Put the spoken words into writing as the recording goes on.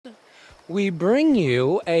we bring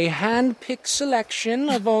you a hand-picked selection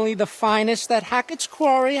of only the finest that Hackett's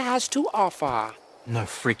Quarry has to offer. No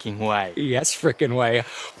freaking way. Yes, frickin' way.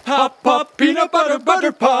 Pop, pop, peanut butter,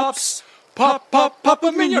 butter pops. Pop, pop, pop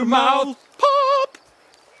them in your mouth. Pop!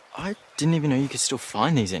 I didn't even know you could still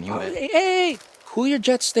find these anywhere. Hey, cool your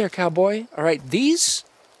jets there, cowboy. All right, these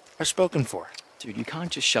are spoken for. Dude, you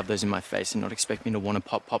can't just shove those in my face and not expect me to want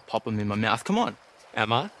to pop them in my mouth. Come on.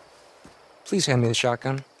 Emma, please hand me the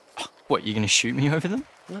shotgun. What, you're gonna shoot me over them?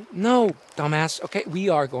 No, dumbass. Okay, we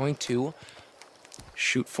are going to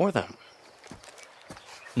shoot for them.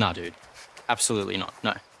 Nah, dude. Absolutely not.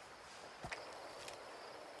 No.